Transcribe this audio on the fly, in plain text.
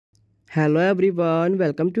Hello everyone,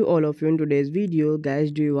 welcome to all of you in today's video.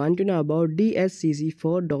 Guys, do you want to know about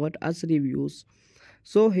Dsccfor Reviews?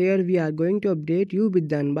 So here we are going to update you with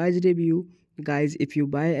the unbiased review. Guys, if you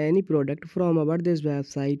buy any product from our this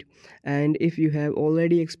website and if you have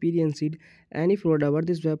already experienced any fraud over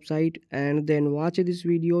this website and then watch this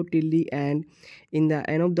video till the end, in the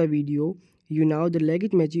end of the video, you know the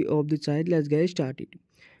legitimacy of the site. Let's get started.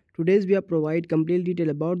 Today's we are provide complete detail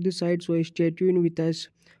about this site, so stay tuned with us.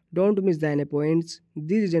 Don't miss the any points.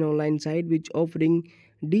 This is an online site which offering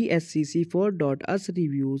Dsccfor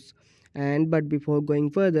Reviews. And but before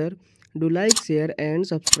going further, do like, share and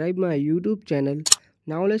subscribe my YouTube channel.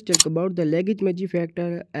 Now let's talk about the legitimacy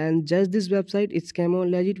factor, and just this website is scam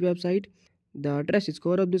on legit website. The trust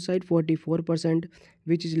score of the site 44%,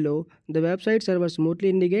 which is low. The website server smoothly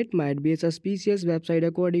indicate might be a suspicious website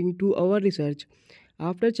according to our research.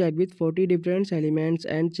 After check with 40 different elements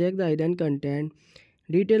and check the hidden content,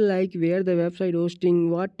 detail like where the website hosting,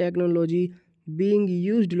 what technology being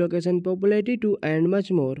used, location, popularity to and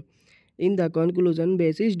much more. In the conclusion,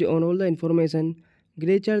 based on all the information,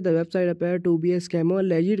 Greater the website appear to be a scam or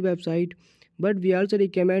legit website, but we also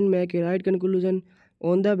recommend make a right conclusion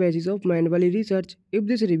on the basis of manually research. If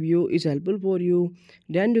this review is helpful for you,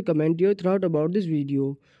 then you comment your thought about this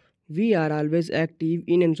video. We are always active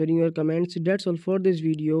in answering your comments. That's all for this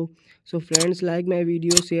video. So friends, like my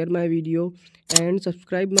video, share my video and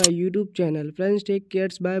subscribe my YouTube channel. Friends, take care.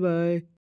 Bye bye.